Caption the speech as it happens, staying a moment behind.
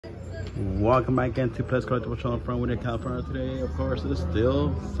Welcome back again to Playdays Collectibles channel from Winter, California. Today, of course, it's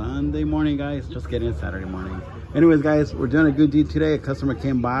still Sunday morning, guys. Just kidding, Saturday morning. Anyways, guys, we're doing a good deed today. A customer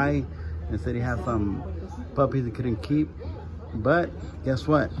came by and said he had some puppies he couldn't keep. But guess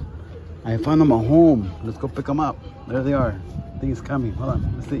what? I found them a home. Let's go pick them up. There they are. I think it's coming. Hold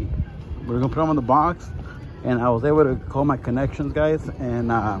on, let's see. We're gonna put them on the box. And I was able to call my connections, guys. And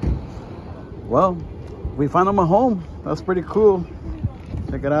well, we found them a home. That's pretty cool.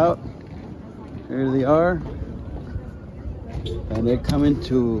 Check it out. Here they are, and they're coming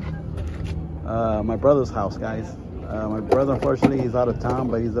to my brother's house, guys. My brother, unfortunately, he's out of town,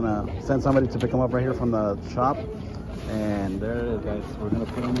 but he's gonna send somebody to pick them up right here from the shop. And there it is, guys. We're gonna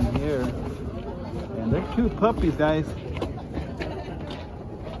put them in here, and they're cute puppies, guys.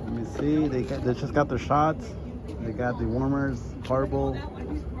 Let me see. They just got their shots. They got the warmers, portable,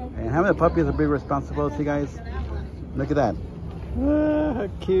 and having a puppy is a big responsibility, guys. Look at that. Ah, how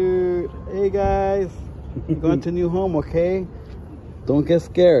cute. Hey guys, you're going to a new home, okay? Don't get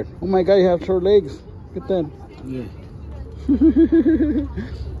scared. Oh my god, you have short legs. Look at that. Yeah.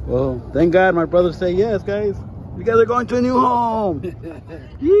 Well, thank God my brother said yes, guys. You guys are going to a new home.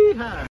 Yeehaw.